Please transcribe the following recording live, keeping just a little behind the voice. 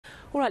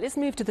All right, let's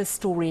move to this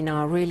story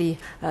now. Really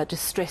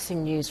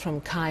distressing news from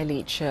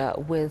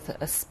Khayelitsha with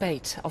a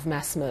spate of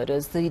mass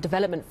murders. The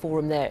Development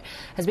Forum there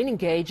has been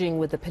engaging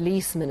with the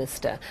police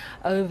minister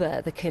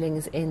over the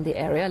killings in the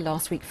area.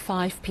 Last week,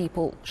 5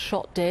 people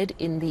shot dead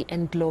in the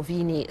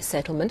eNdlovini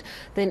settlement.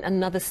 Then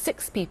another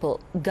 6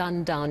 people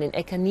gunned down in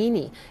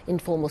Enkanini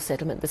informal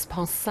settlement this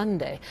past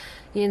Sunday.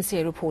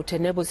 eNCA reporter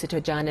Nobesuthu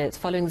Hejana is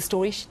following the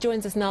story. She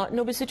joins us now.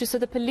 Nobesuthu, so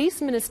the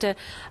police minister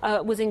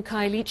was in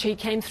Khayelitsha. He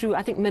came through,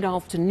 I think,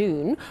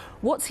 mid-afternoon.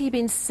 What's he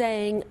been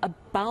saying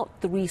about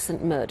the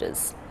recent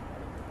murders?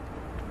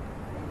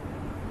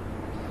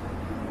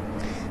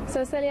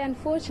 So, Cele,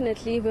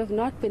 unfortunately, we've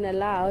not been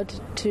allowed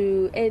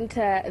to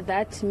enter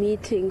that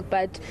meeting,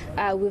 but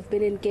we've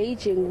been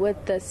engaging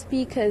with the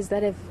speakers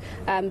that have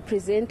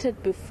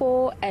presented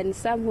before and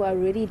some who are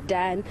already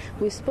done.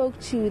 We spoke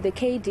to the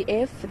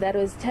KDF that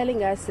was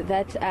telling us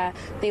that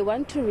they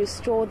want to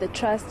restore the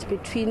trust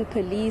between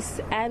police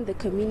and the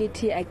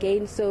community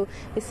again. So,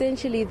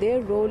 essentially,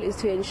 their role is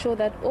to ensure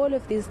that all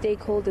of these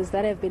stakeholders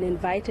that have been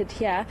invited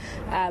here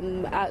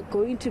are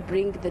going to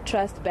bring the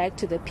trust back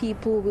to the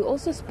people. We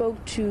also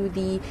spoke to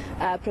the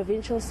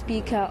provincial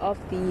speaker of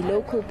the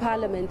local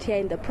parliament here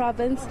in the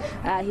province.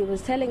 He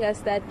was telling us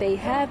that they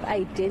have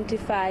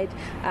identified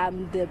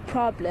the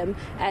problem,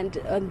 and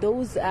on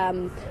those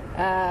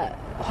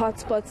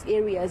hotspots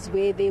areas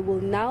where they will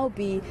now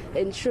be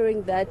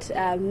ensuring that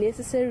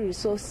necessary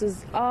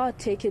resources are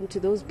taken to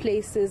those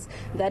places,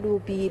 that will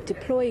be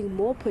deploying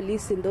more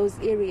police in those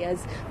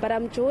areas. But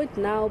I'm joined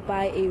now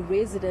by a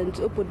resident,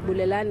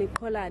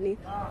 Khayelitsha,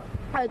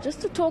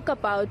 just to talk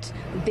about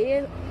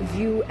their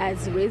view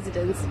as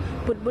residents.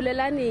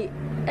 Khayelitsha,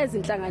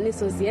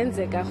 ezinhlanganiso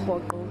ziyenzeka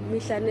rhoqo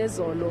mihla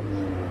nezolo.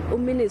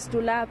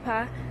 Uminister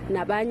lapha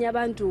nabanye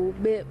abantu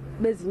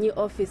bezinye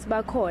office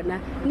bakhona,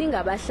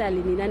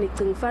 ningabahlali nina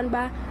nicinga ufana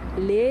ba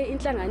le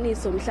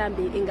inhlanganiso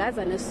mhlambi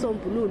ingaza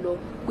nesisombululo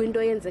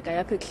kwinto yenzeka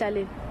yapha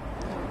ekuhlaleni?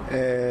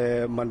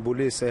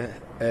 Manbulise,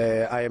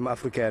 I am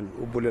African,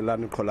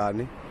 ubulelani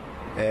Kholani.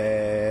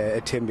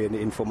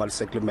 Ethembeni informal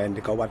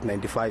settlement ka Ward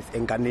 95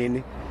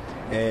 Enkanini,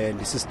 and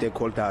this is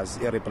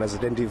stakeholders, a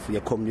representative ye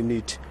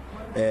community,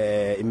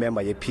 a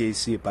member ye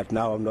PAC, but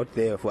now I'm not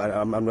here for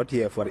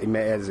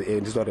as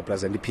this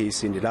represent the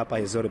PAC.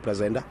 Ndilapha is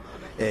representer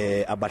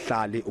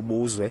abahlali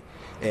ubuzwe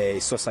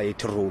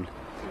society rule.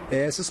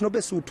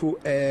 Sisinobesuthu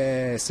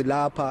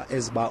silapha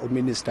ezba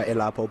uminister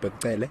elapha uBheki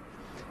Cele,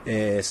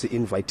 si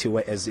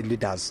inviteiwe as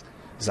leaders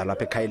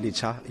zalapha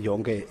eKhayelitsha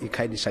yonke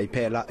iKhayelitsha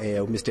iphela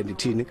uMr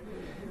Ndithini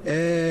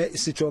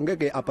sijonge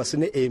ke apha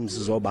sine aims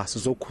zoba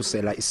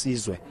sizokhusela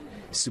isizwe,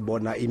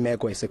 sibona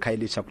imeko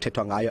eseKhayelitsha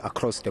kuthethwa ngayo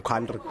across the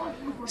country.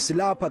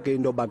 Silapha ke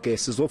into ba ke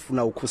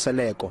sizofuna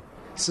ukhuseleko,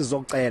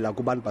 sizocela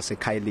kubantu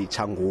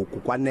baseKhayelitsha ngoku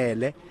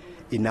kwanele,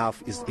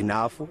 enough is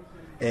enough.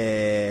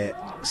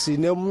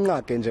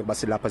 Sinemnqake nje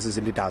basilapha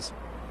sizileaders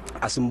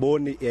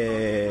asimboni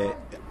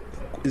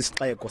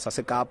isixeko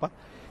saseKapa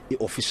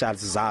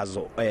iofficials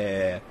zazo,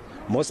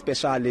 more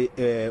especially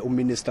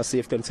uMinister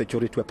Safety and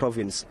Security we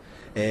province,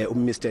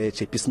 uMr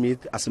JP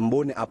Smith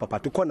asimboni apha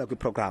but ukhona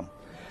kwiprogram.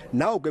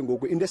 Now ke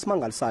ngoku into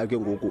esimangalisayo ke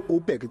ngoku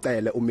uBheki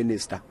Cele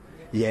uMinister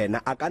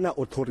yena akana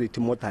authority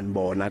more than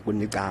bona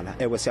kunicala.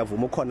 Ewe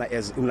siyavuma ukhona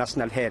as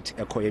national head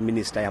ekhoye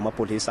minister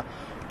yamapolisa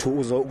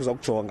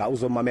uzokujonga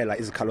uzomamela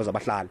izikhalo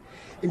zabahlali.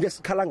 Into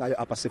esikhala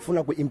ngayo apha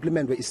sifuna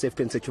kuimplementwe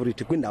isafety and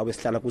security kwindawo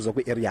esihlala kuzo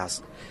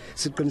kwiareas.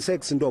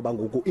 Siqiniseke into yoba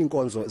ngoku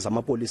inkonzo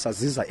zamapolisa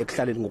ziza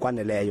ekuhlaleni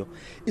ngokwaneleyo.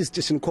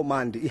 I-station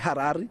command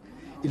iHarare,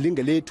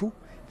 iLingelethu,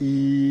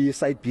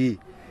 i-Side B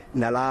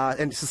nala,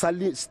 and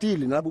still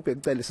nalabo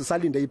uBheki Cele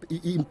sisalinde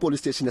i-police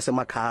station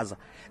yaseMakhaza,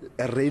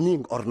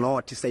 raining or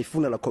not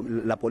sayifuna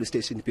la police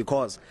station,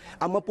 because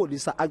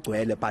amapolisa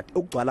agcwele but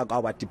ukugcwala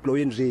kwawa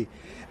deploy nje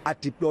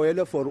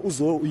adeployele for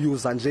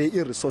uzouse nje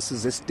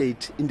i-resources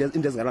ze-state into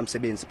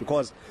ezinganamsebenzi,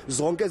 because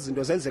zonke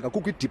izinto zenzeka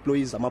kukho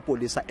i-deployees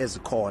amapolisa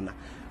ezikhona.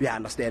 You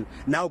understand?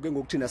 Now ke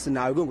ngokuthina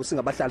sinayo ke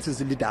ngosingabahlali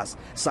sizi-leaders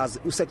sazi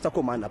u-sector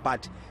commander,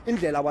 but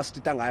indlela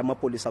awasitita ngayo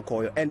amapolisa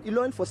khoyo and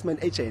i-law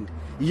enforcement agent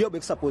yiyo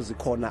bekusuppose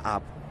ikhona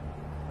apha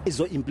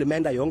izo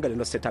implementa yonke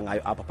lento setha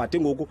ngayo apha, but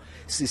ngoku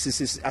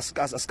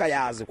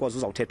asikayazi because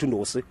uzawuthetha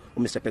uNdosi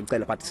uMr Bheki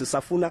Cele, but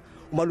sisafuna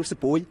uMalusi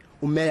Boy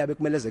umeya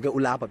bekumelezeke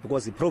ulapha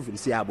because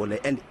iprovince yabo le,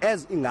 and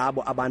as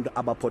ingabo abantu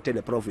abaphothele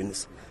le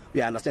province.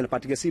 You understand?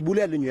 But ke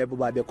sibulela inywebo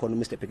babe khona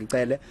uMr Bheki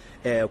Cele,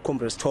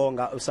 Congress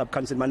Thonga sub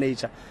council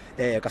manager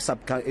ka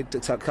sub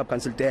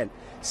council 10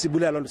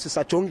 sibulela lonto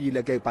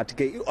sisajongile ke, but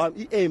ke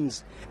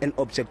i-aims and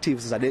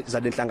objectives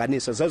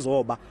zalenhlanganiso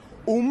zezoba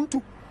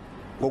umuntu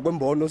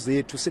ngokwembono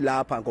zethu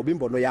silapha ngoba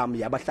imbono yami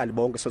yabahlali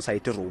bonke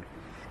society rule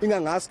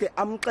ingangaske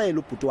amxele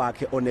ubhuti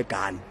wakhe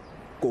onegani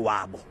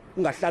kowabo,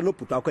 ungahlali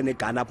nobhuti wakho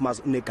onegani apha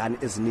mazi unegani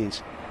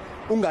ezininji,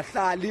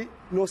 ungahlali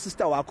no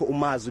sister wakho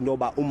umazi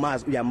noba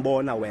umazi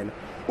uyambona wena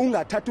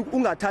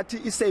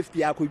ungathathi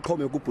isafety yakho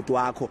iqhome kubhuti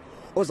wakho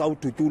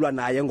ozawudutyulwa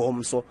naye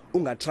ngomso,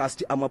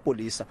 ungatrust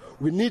amapolisa.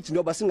 We need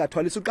noba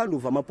singathwalisa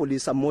uxanduva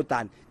amapolisa more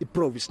than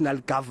i-provisional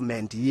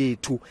government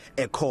yethu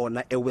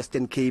ekhona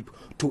eWestern Cape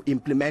to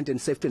implement and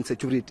safety and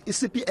security.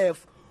 I-CPF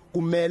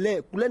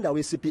kumele kule ndawo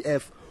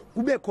ye-CPF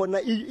kube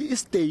khona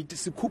i-state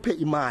sikhuphe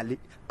imali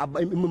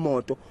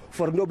imoto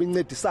for noba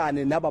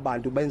incedisane naba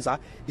bantu benza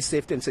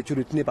i-safety and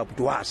security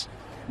nebabhuti washo.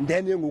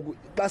 Then ngoku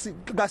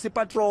xa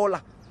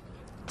sipatrola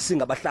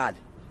singabahlali,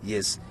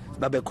 yes,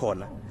 babe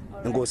khona.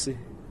 Enkosi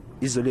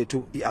izwe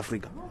lethu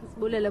iAfrika.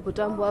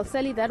 Well,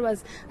 Cele, that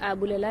was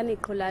Bulelani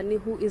Kolani,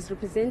 who is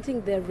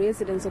representing the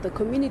residents of the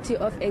community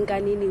of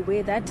Enkanini,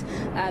 where that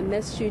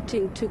mass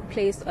shooting took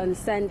place on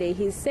Sunday.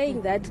 He's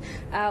saying that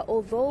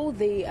although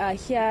they are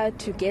here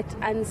to get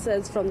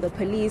answers from the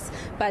police,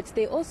 but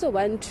they also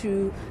want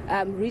to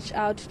reach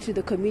out to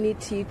the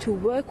community to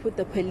work with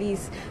the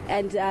police,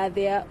 and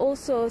they are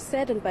also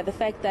saddened by the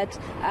fact that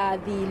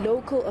the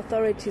local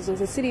authorities of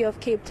the city of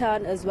Cape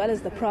Town as well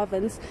as the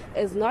province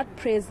is not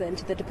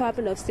present. The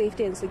Department of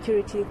Safety and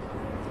Security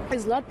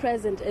is not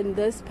present in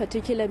this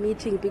particular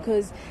meeting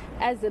because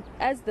as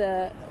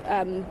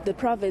the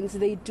province,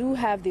 they do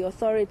have the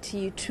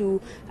authority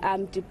to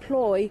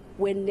deploy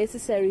when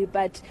necessary,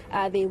 but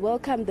they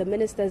welcome the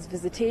minister's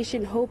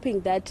visitation,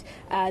 hoping that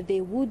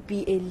there would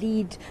be a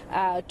lead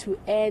to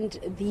end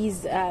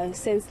these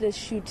senseless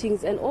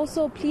shootings, and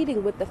also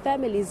pleading with the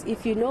families,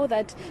 if you know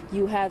that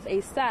you have a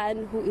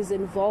son who is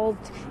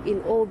involved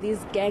in all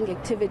these gang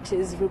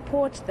activities,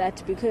 report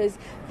that, because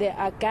there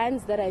are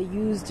guns that are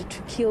used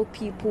to kill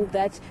people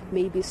that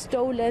may be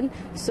stolen.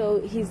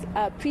 So he's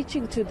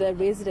preaching to the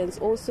residents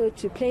also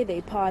to play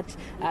their part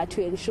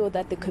to ensure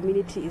that the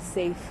community is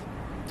safe.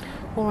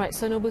 All right,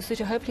 so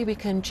Nobesuthu, hopefully we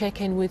can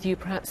check in with you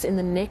perhaps in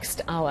the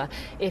next hour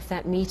if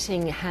that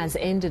meeting has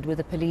ended with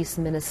the police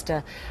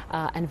minister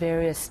and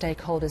various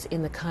stakeholders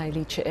in the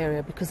Khayelitsha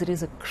area, because it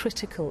is a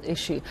critical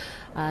issue.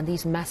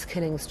 These mass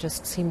killings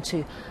just seem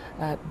to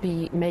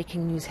be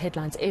making news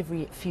headlines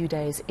every few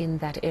days in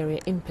that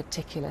area in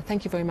particular.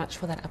 Thank you very much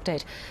for that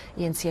update,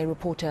 eNCA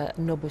reporter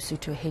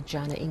Nobesuthu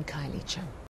Hejana in Khayelitsha.